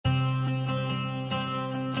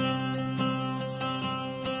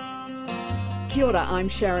Kia ora, I'm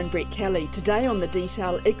Sharon Brett-Kelly. Today on The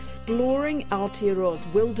Detail, exploring Aotearoa's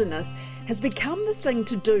wilderness has become the thing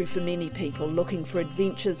to do for many people looking for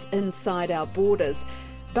adventures inside our borders.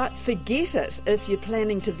 But forget it if you're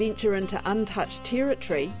planning to venture into untouched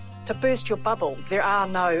territory. To burst your bubble, there are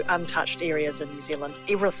no untouched areas in New Zealand.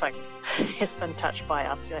 Everything has been touched by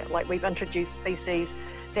us. Like, we've introduced species,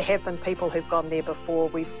 there have been people who've gone there before,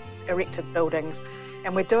 we've erected buildings,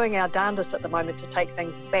 and we're doing our darndest at the moment to take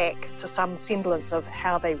things back to some semblance of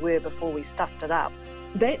how they were before we stuffed it up.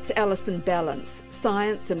 That's Alison Ballance,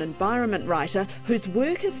 science and environment writer, whose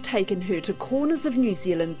work has taken her to corners of New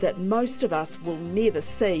Zealand that most of us will never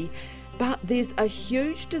see. But there's a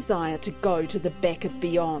huge desire to go to the back of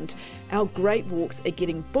beyond. Our great walks are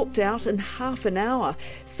getting booked out in half an hour.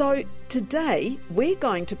 So today we're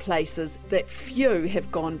going to places that few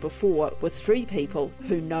have gone before, with three people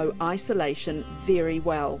who know isolation very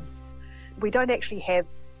well. We don't actually have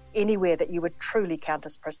anywhere that you would truly count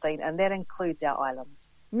as pristine, and that includes our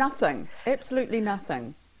islands. Nothing, absolutely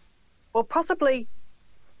nothing. Well, possibly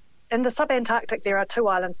in the subantarctic there are two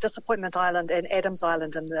islands, Disappointment Island and Adams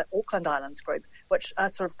Island in the Auckland Islands group, which are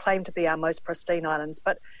sort of claimed to be our most pristine islands.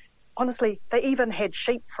 But honestly, they even had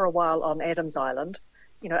sheep for a while on Adams Island.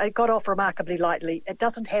 You know, it got off remarkably lightly. It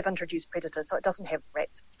doesn't have introduced predators, so it doesn't have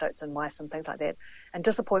rats, stoats and mice and things like that. And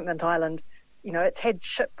Disappointment Island, you know, it's had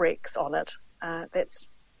shipwrecks on it. That's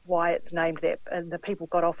why it's named that, and the people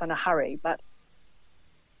got off in a hurry. But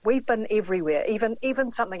we've been everywhere, even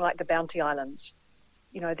something like the Bounty Islands.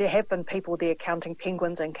 You know, there have been people there counting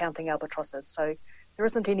penguins and counting albatrosses, so there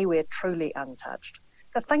isn't anywhere truly untouched.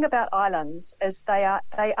 The thing about islands is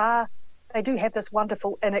they do have this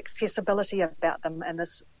wonderful inaccessibility about them, and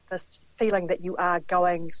this feeling that you are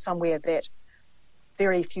going somewhere that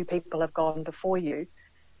very few people have gone before you.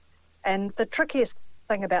 And the trickiest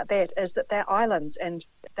thing about that is that they're islands, and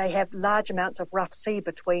they have large amounts of rough sea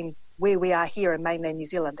between where we are here in mainland New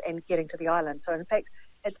Zealand and getting to the island. So in fact,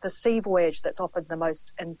 it's the sea voyage that's often the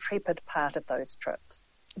most intrepid part of those trips.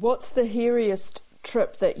 What's the hairiest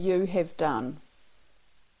trip that you have done?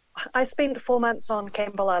 I spent 4 months on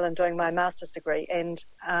Campbell Island doing my master's degree, and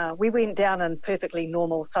we went down in perfectly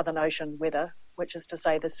normal Southern Ocean weather, which is to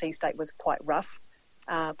say the sea state was quite rough.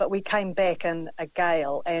 But we came back in a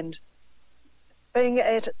gale, and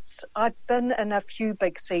I've been in a few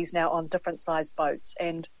big seas now on different sized boats,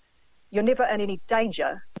 and you're never in any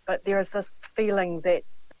danger, but there is this feeling that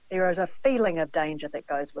there is a feeling of danger that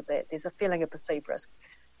goes with that. There's a feeling of perceived risk.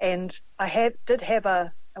 And it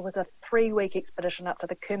was a 3-week expedition up to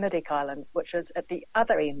the Kermadec Islands, which is at the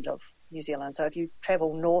other end of New Zealand. So if you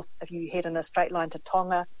travel north, if you head in a straight line to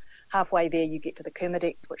Tonga, halfway there you get to the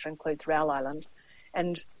Kermadecs, which includes Raoul Island.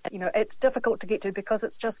 And, you know, it's difficult to get to because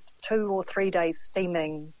it's just 2 or 3 days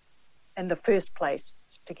steaming in the first place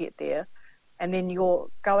to get there. And then you're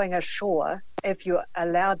going ashore, if you're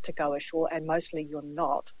allowed to go ashore, and mostly you're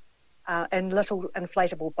not, in little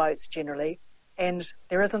inflatable boats generally, and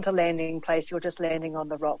there isn't a landing place, you're just landing on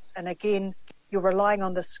the rocks. And again, you're relying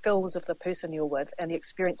on the skills of the person you're with and the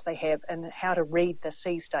experience they have and how to read the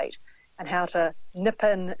sea state and how to nip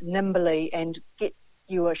in nimbly and get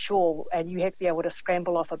you ashore, and you have to be able to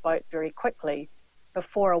scramble off a boat very quickly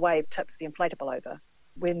before a wave tips the inflatable over.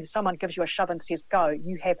 When someone gives you a shove and says go,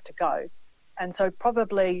 you have to go. And so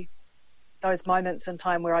probably those moments in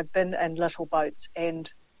time where I've been in little boats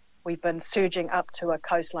and we've been surging up to a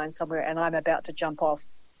coastline somewhere and I'm about to jump off,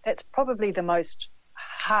 that's probably the most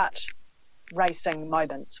heart-racing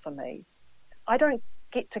moments for me. I don't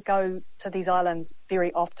get to go to these islands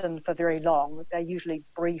very often for very long. They're usually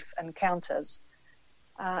brief encounters.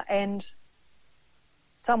 And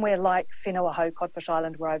somewhere like Whenua-Hou, Codfish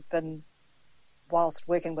Island, where I've been whilst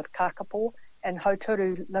working with kakapo, and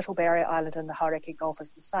Hauturu, Little Barrier Island in the Hauraki Gulf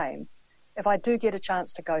is the same. If I do get a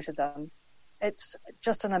chance to go to them, it's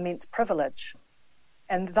just an immense privilege.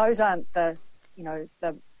 And those aren't the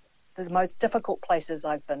most difficult places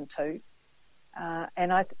I've been to.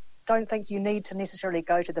 And I don't think you need to necessarily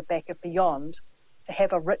go to the back of beyond to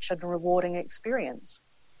have a rich and rewarding experience.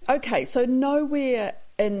 Okay, so nowhere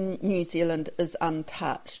in New Zealand is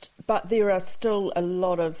untouched, but there are still a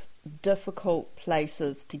lot of difficult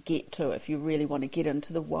places to get to if you really want to get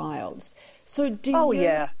into the wilds. So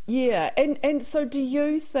and so do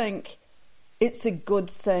you think it's a good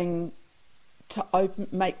thing to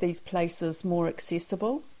make these places more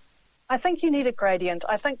accessible? I think you need a gradient.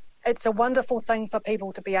 I think it's a wonderful thing for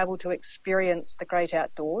people to be able to experience the great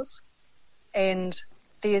outdoors, and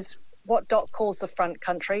there's what Doc calls the front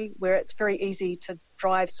country, where it's very easy to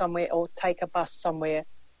drive somewhere or take a bus somewhere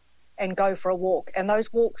and go for a walk. And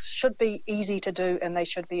those walks should be easy to do and they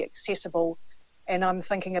should be accessible and I'm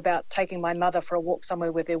thinking about taking my mother for a walk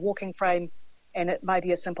somewhere with their walking frame, and it may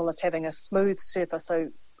be as simple as having a smooth surface so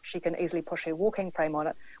she can easily push her walking frame on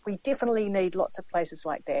it. We definitely need lots of places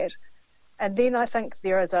like that. And then I think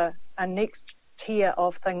there is a next tier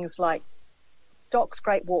of things like Doc's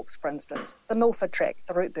Great Walks, for instance, the Milford Track,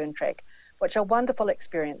 the Routeburn Track, which are wonderful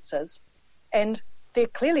experiences. And there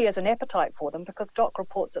clearly is an appetite for them, because Doc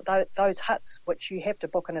reports that those huts, which you have to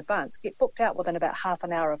book in advance, get booked out within about half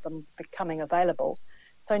an hour of them becoming available.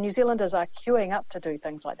 So New Zealanders are queuing up to do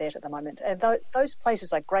things like that at the moment. And those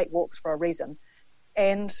places are great walks for a reason.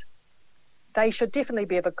 And they should definitely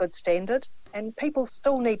be of a good standard. And people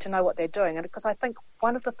still need to know what they're doing. And because I think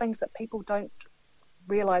one of the things that people don't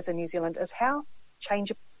realise in New Zealand is how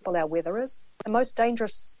changeable our weather is. The most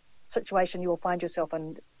dangerous situation you will find yourself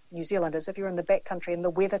in New Zealand is if you're in the backcountry and the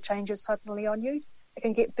weather changes suddenly on you. It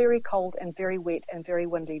can get very cold and very wet and very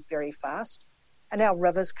windy very fast. And our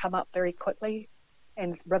rivers come up very quickly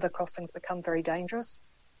and river crossings become very dangerous.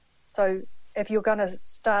 So if you're going to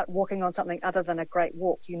start walking on something other than a great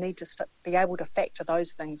walk, you need to be able to factor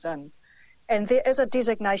those things in. And there is a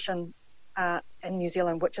designation in New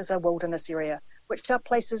Zealand, which is a wilderness area, which are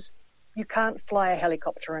places you can't fly a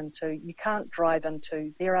helicopter into, you can't drive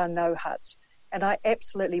into, there are no huts. And I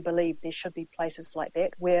absolutely believe there should be places like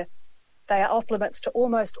that where they are off limits to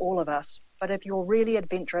almost all of us. But if you're really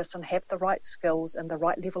adventurous and have the right skills and the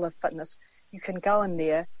right level of fitness, you can go in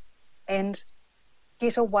there and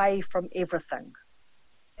get away from everything.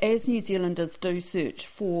 As New Zealanders do search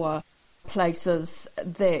for places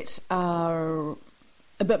that are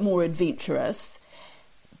a bit more adventurous,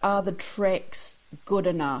 are the tracks good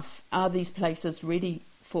enough? Are these places ready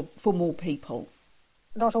for more people?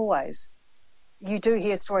 Not always. You do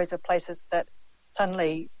hear stories of places that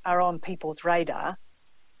suddenly are on people's radar,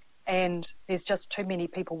 and there's just too many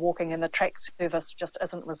people walking, and the track service just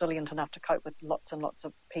isn't resilient enough to cope with lots and lots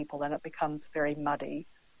of people, and it becomes very muddy.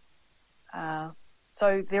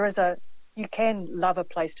 So you can love a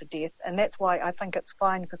place to death, and that's why I think it's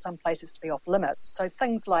fine for some places to be off limits. So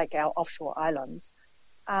things like our offshore islands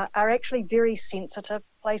are actually very sensitive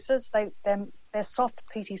places. They're soft,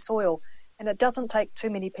 peaty soil, and it doesn't take too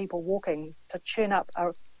many people walking to churn up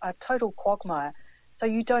a total quagmire. So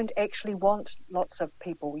you don't actually want lots of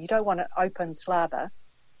people. You don't want an open slather.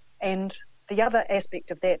 And the other aspect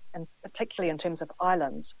of that, and particularly in terms of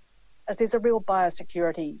islands, is there's a real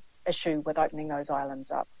biosecurity issue with opening those islands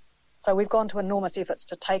up. So we've gone to enormous efforts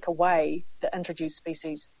to take away the introduced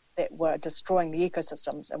species that were destroying the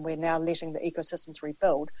ecosystems, and we're now letting the ecosystems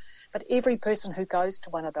rebuild. But every person who goes to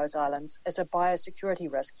one of those islands is a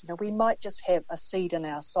biosecurity risk. You know, we might just have a seed in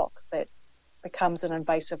our sock that becomes an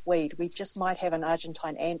invasive weed. We just might have an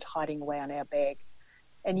Argentine ant hiding away on our bag.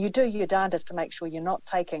 And you do your darndest to make sure you're not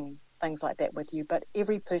taking things like that with you, but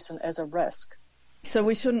every person is a risk. So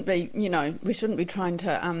we shouldn't be trying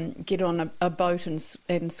to get on a boat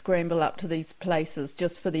and scramble up to these places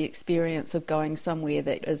just for the experience of going somewhere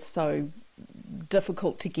that is so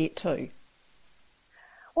difficult to get to.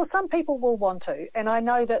 Well, some people will want to, and I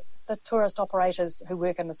know that the tourist operators who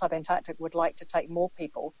work in the subantarctic would like to take more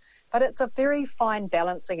people, but it's a very fine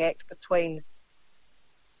balancing act between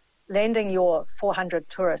landing your 400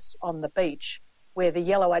 tourists on the beach where the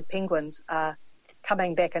yellow-eyed penguins are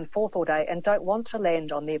coming back and forth all day and don't want to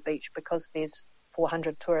land on their beach because there's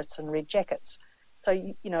 400 tourists in red jackets.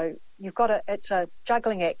 So, it's a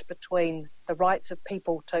juggling act between the rights of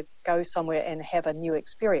people to go somewhere and have a new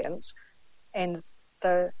experience and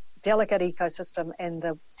the delicate ecosystem and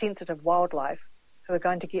the sensitive wildlife who are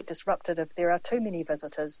going to get disrupted if there are too many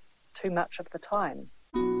visitors too much of the time.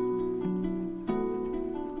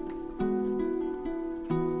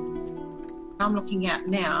 I'm looking out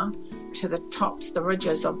now to the tops, the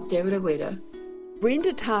ridges of Te Urewera.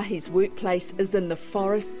 Brenda Tahi's workplace is in the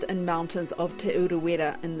forests and mountains of Te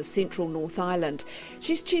Urewera in the central North Island.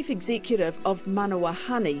 She's chief executive of Manawa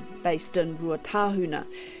Honey, based in Ruatahuna.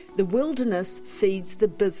 The wilderness feeds the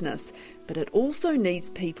business, but it also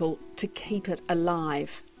needs people to keep it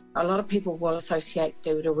alive. A lot of people will associate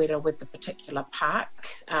Te Urewera with the particular park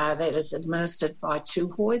that is administered by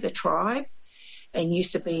Tūhoe, the tribe, and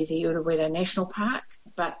used to be the Urewera National Park.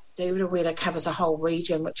 But Te Urewera covers a whole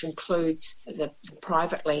region which includes the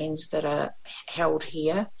private lands that are held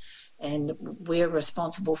here, and we're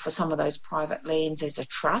responsible for some of those private lands as a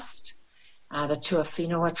trust, the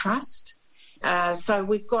Tuawhenua Trust. So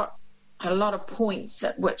we've got a lot of points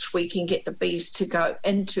at which we can get the bees to go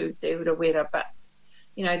into Te Urewera, but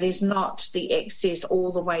there's not the access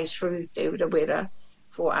all the way through Te Urewera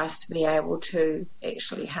for us to be able to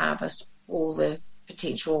actually harvest all the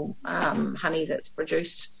potential honey that's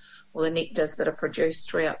produced, or the nectars that are produced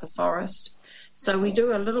throughout the forest. So we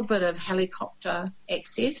do a little bit of helicopter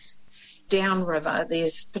access. Downriver,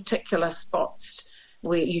 there's particular spots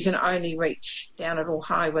where you can only reach down at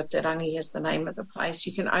Ohai, Waitangi is the name of the place.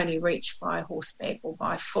 You can only reach by horseback or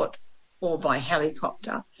by foot or by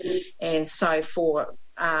helicopter. And so for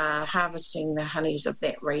harvesting the honeys of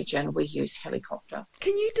that region, we use helicopter.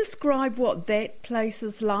 Can you describe what that place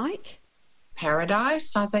is like?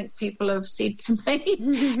 Paradise, I think people have said to me.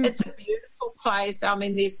 It's a beautiful place. I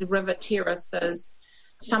mean, there's the river terraces.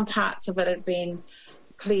 Some parts of it have been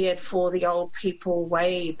cleared for the old people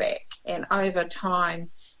way back, and over time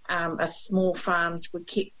small farms were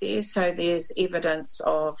kept there, so there's evidence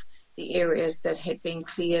of the areas that had been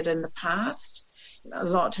cleared in the past. A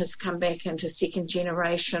lot has come back into second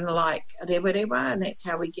generation, like rewarewa, and that's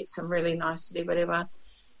how we get some really nice rewarewa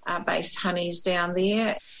based honeys down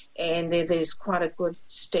there. And there's quite a good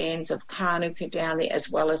stands of kānuka down there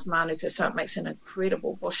as well as manuka, so it makes an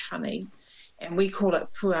incredible bush honey. And we call it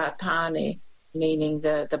puatane, meaning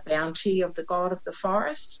the bounty of the god of the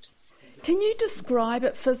forest. Can you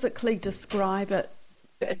physically describe it?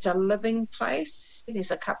 It's a living place.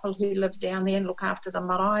 There's a couple who live down there and look after the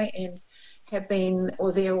marae and have been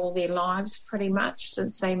there all their lives pretty much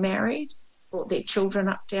since they married, brought their children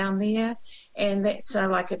up down there. And that's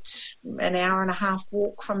like an hour and a half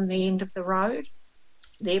walk from the end of the road.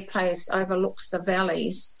 Their place overlooks the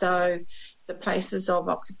valleys, so the places of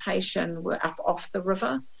occupation were up off the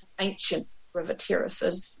river, ancient river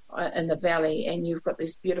terraces in the valley, and you've got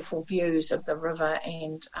these beautiful views of the river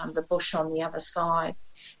and the bush on the other side.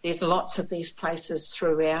 There's lots of these places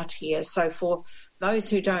throughout here. So for those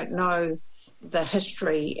who don't know the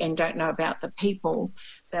history and don't know about the people,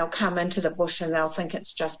 they'll come into the bush and they'll think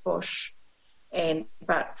it's just bush.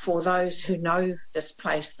 But for those who know this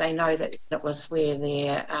place, they know that it was where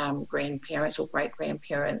their grandparents or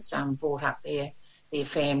great-grandparents brought up their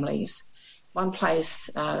families. One place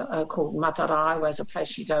called Matarai was a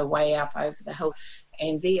place you go way up over the hill,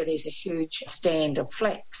 and there's a huge stand of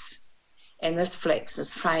flax. And this flax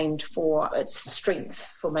is famed for its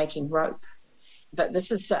strength for making rope. But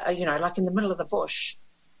this is, like in the middle of the bush,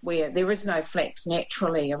 where there is no flax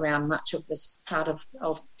naturally around much of this part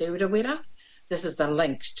of Dewdewera. This is the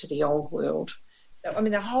link to the old world. I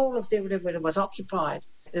mean, the whole of Dewdewera was occupied.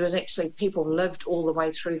 There was actually people lived all the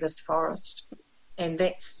way through this forest. And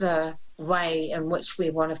that's the way in which we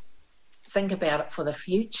want to think about it for the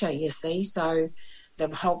future, you see. So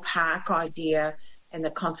the whole park idea and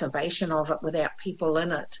the conservation of it without people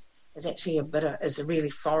in it is actually is really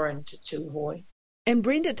foreign to Tūhoe. And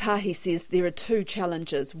Brenda Tahi says there are two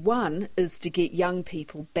challenges. One is to get young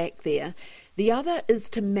people back there. The other is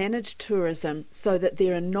to manage tourism so that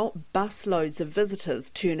there are not busloads of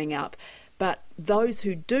visitors turning up, but those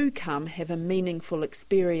who do come have a meaningful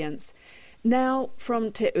experience. Now,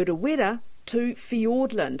 from Te Urewera to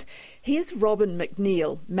Fiordland, here's Robin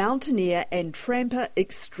McNeil, mountaineer and tramper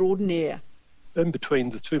extraordinaire. In between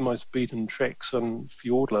the two most beaten tracks in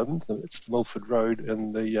Fiordland, it's the Milford Road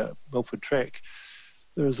and the Milford Track,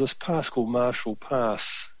 there is this pass called Marshall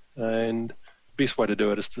Pass, and the best way to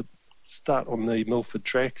do it is to start on the Milford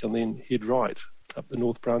Track and then head right up the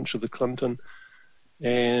north branch of the Clinton.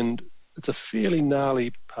 And it's a fairly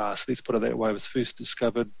gnarly pass, let's put it that way. It was first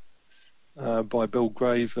discovered by Bill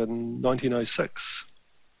Grave in 1906.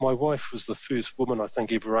 My wife was the first woman, I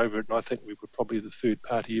think, ever over it, and I think we were probably the third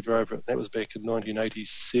party ever over it. That was back in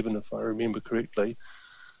 1987, if I remember correctly.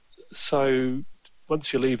 So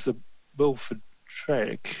once you leave the Milford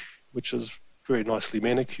Track, which is very nicely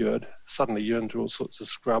manicured, suddenly you're into all sorts of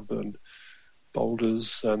scrub and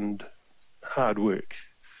boulders and hard work.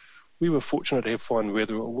 We were fortunate to have fine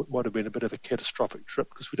weather. It might have been a bit of a catastrophic trip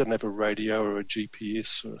because we didn't have a radio or a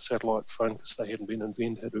GPS or a satellite phone because they hadn't been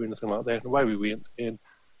invented or anything like that. And away we went, and it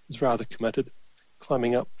was rather committed.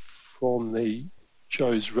 Climbing up from the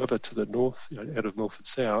Joes River to the north, out of Milford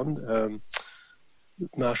Sound,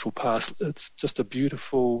 Marshall Pass, it's just a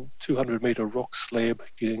beautiful 200-metre rock slab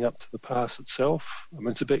getting up to the pass itself. I mean,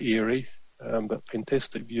 it's a bit eerie, but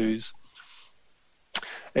fantastic views.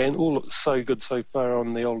 And all looks so good so far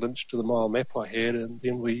on the old inch to the mile map I had, and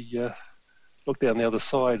then we looked down the other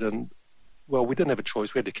side and, well, we didn't have a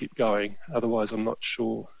choice. We had to keep going. Otherwise, I'm not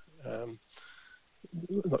sure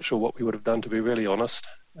what we would have done, to be really honest.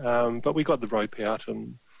 But we got the rope out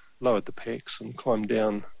and lowered the packs and climbed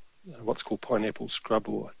down what's called pineapple scrub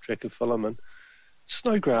or Dracophyllum. And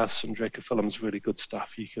snowgrass and Dracophyllum is really good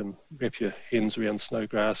stuff. You can wrap your hands around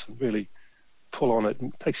snowgrass and really pull on it,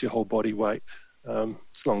 and it takes your whole body weight.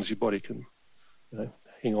 As long as your body can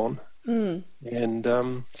hang on. And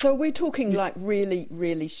so we're talking like really,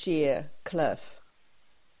 really sheer cliff.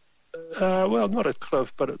 well, not a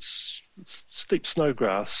cliff, but it's steep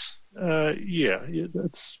snowgrass. You've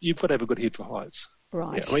got to have a good head for heights.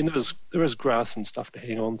 Right. Yeah, I mean, there is grass and stuff to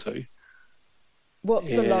hang on to. What's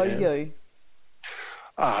below you?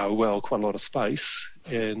 Well, quite a lot of space,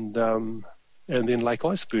 and then Lake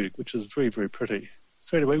Iceberg, which is very, very pretty.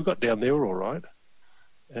 So anyway, we got down there all right,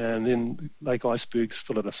 and then Lake Iceberg's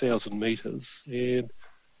still at 1,000 metres, and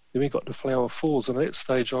then we got to Flower Falls, and at that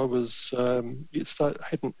stage I was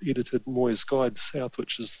hadn't edited Moy's Guide South,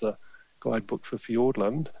 which is the guidebook for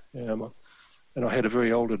Fiordland, and I had a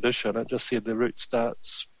very old edition. It just said the route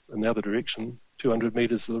starts in the other direction, 200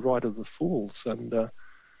 metres to the right of the falls, and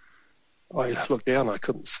I looked down, I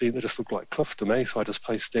couldn't see it, it just looked like cliff to me, so I just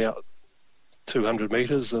paced out 200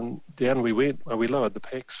 metres, and down we went. We lowered the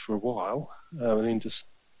packs for a while, and then just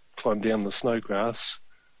climbed down the snowgrass,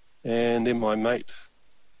 and then my mate,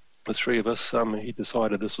 the three of us, he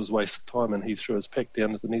decided this was a waste of time, and he threw his pack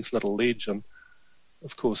down at the next little ledge, and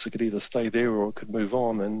of course it could either stay there or it could move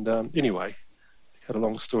on, and anyway, to cut a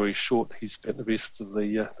long story short, he spent the rest of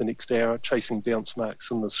the next hour chasing bounce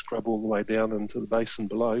marks in the scrub all the way down into the basin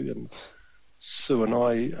below, and Sue and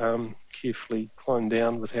I carefully climbed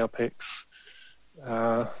down with our packs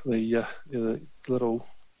the little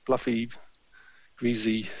fluffy,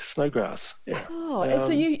 greasy snowgrass. Yeah. Oh,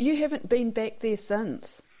 so you haven't been back there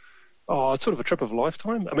since? Oh, it's sort of a trip of a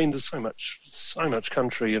lifetime. I mean, there's so much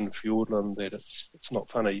country in Fiordland that it's not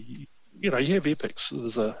funny. You have epics.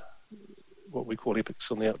 There's what we call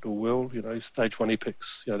epics in the outdoor world. Stage 1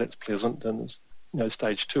 epics. That's pleasant, and there's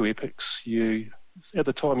stage 2 epics. At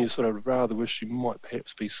the time, you sort of rather wish you might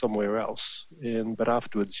perhaps be somewhere else, but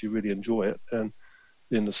afterwards you really enjoy it. And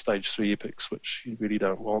then the stage 3 epics, which you really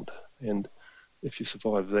don't want. And if you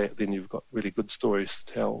survive that, then you've got really good stories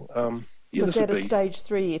to tell. Was that a stage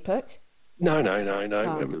 3 epic? No.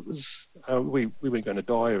 It was we weren't going to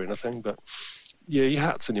die or anything, but yeah, your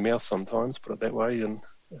heart's in your mouth sometimes, put it that way, and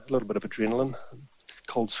a little bit of adrenaline,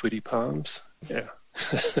 cold, sweaty palms. Yeah.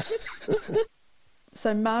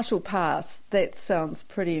 So Marshall Pass, that sounds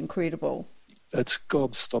pretty incredible. It's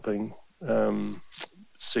gob-stopping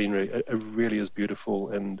scenery. It really is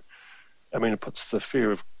beautiful, and I mean, it puts the fear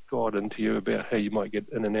of God into you about how you might get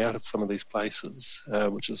in and out of some of these places,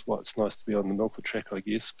 which is why it's nice to be on the Milford Track, I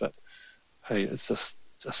guess. But hey, it's just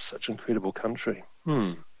such incredible country.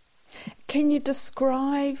 Can you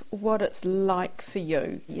describe what it's like for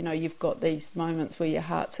you? You've got these moments where your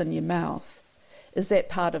heart's in your mouth. Is that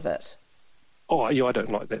part of it? Oh, yeah, I don't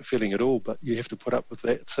like that feeling at all, but you have to put up with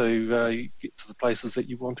that to get to the places that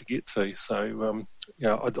you want to get to. So,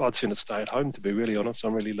 I'd sooner stay at home, to be really honest.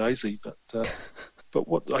 I'm really lazy, but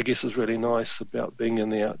what I guess is really nice about being in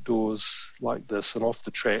the outdoors like this and off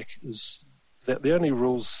the track is that the only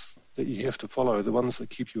rules that you have to follow are the ones that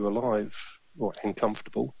keep you alive and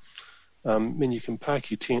comfortable. I mean, you can park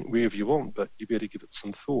your tent wherever you want, but you better give it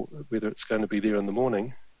some thought, whether it's going to be there in the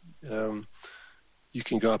morning. You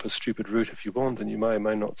can go up a stupid route if you want, and you may or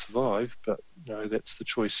may not survive, but that's the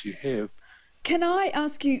choice you have. Can I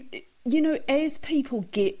ask you, as people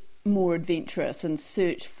get more adventurous and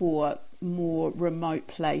search for more remote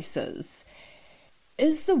places,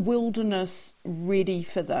 is the wilderness ready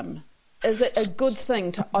for them? Is it a good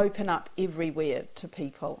thing to open up everywhere to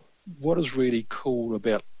people? What is really cool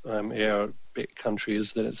about our backcountry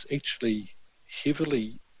is that it's actually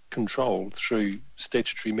heavily controlled through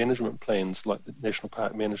statutory management plans like the National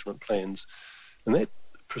Park Management Plans, and that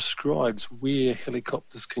prescribes where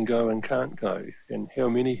helicopters can go and can't go and how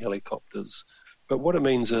many helicopters. But what it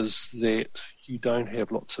means is that you don't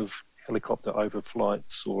have lots of helicopter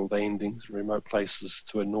overflights or landings in remote places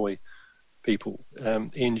to annoy people,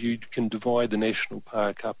 and you can divide the national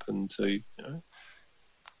park up into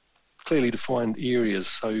clearly defined areas.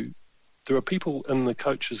 So there are people in the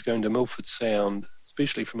coaches going to Milford Sound,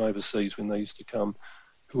 especially from overseas when they used to come,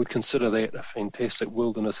 who would consider that a fantastic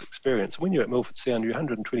wilderness experience. When you're at Milford Sound, you're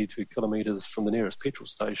 122 kilometres from the nearest petrol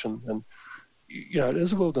station, and it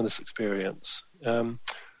is a wilderness experience.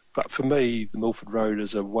 But for me, the Milford Road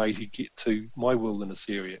is a way to get to my wilderness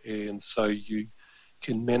area, and so you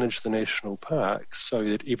can manage the national park so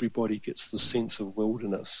that everybody gets the sense of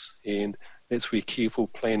wilderness, and that's where careful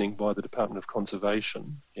planning by the Department of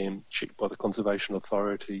Conservation and checked by the Conservation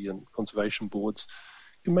Authority and conservation boards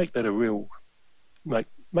can make that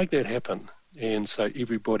make that happen. And so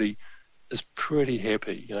everybody is pretty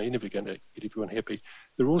happy. You're never going to get everyone happy.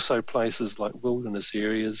 There are also places like wilderness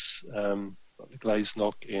areas, like the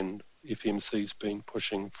Glazeknock, and FMC's been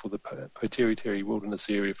pushing for the Potere Wilderness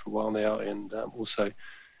Area for a while now, and also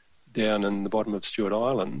down in the bottom of Stewart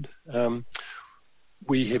Island,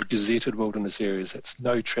 we have gazetted wilderness areas. That's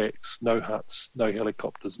no tracks, no huts, no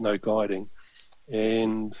helicopters, no guiding.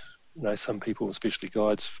 And some people, especially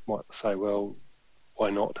guides, might say, well, why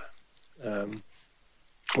not?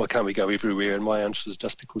 Why can't we go everywhere? And my answer is,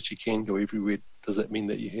 just because you can go everywhere, does that mean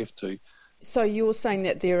that you have to? So you're saying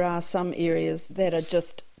that there are some areas that are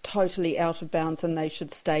just totally out of bounds and they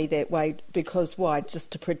should stay that way because why?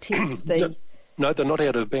 Just to protect the... No, they're not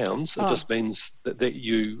out of bounds. It just means that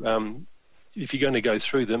you, if you're going to go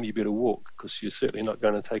through them, you better walk, because you're certainly not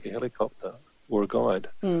going to take a helicopter or a guide.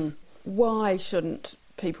 Why shouldn't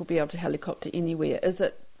people be able to helicopter anywhere? Is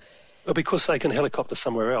it... Well, because they can helicopter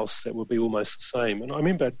somewhere else, that would be almost the same. And I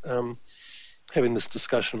remember having this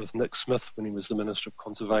discussion with Nick Smith when he was the Minister of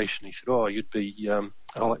Conservation. He said, you'd be...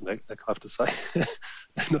 I like Nick, I have to say.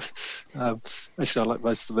 Actually, I like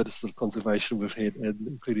most of the Ministers of Conservation we've had,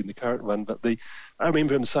 including the current one. But I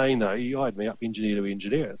remember him saying, though, he eyed me up engineer to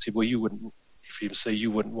engineer and said, well, you wouldn't, FMC,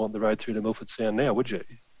 you wouldn't want the road through to Milford Sound now, would you?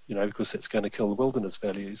 Because that's going to kill the wilderness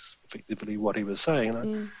values, effectively what he was saying.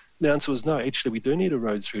 And the answer was no, actually we do need a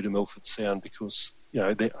road through to Milford Sound, because,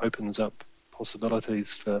 that opens up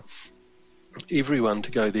possibilities for everyone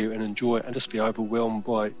to go there and enjoy it and just be overwhelmed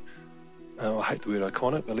by, I hate the word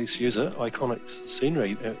iconic, but let's use it, iconic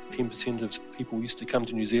scenery. 10% of people used to come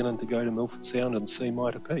to New Zealand to go to Milford Sound and see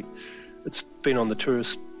Mitre Peak. It's been on the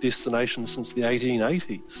tourist destination since the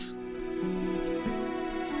 1880s.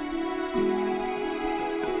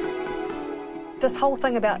 This whole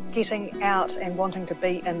thing about getting out and wanting to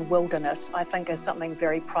be in wilderness, I think, is something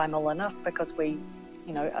very primal in us, because we,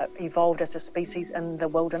 evolved as a species in the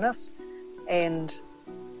wilderness, and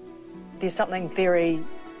there's something very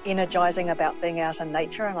energising about being out in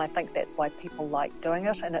nature, and I think that's why people like doing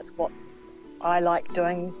it, and it's what I like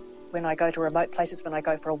doing when I go to remote places, when I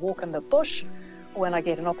go for a walk in the bush, or when I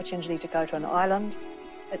get an opportunity to go to an island.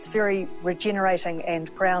 It's very regenerating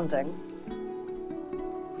and grounding.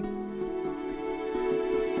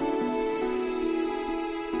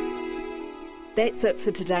 That's it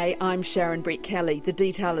for today. I'm Sharon Brett-Kelly. The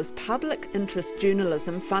Detail is public interest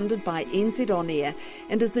journalism funded by NZ On Air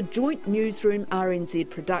and is a joint Newsroom RNZ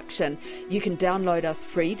production. You can download us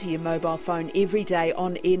free to your mobile phone every day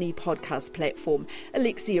on any podcast platform.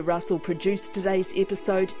 Alexia Russell produced today's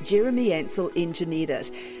episode. Jeremy Ansell engineered it.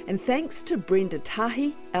 And thanks to Brenda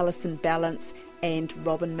Tahi, Alison Balance and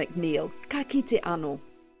Robin McNeil. Ka kite anō.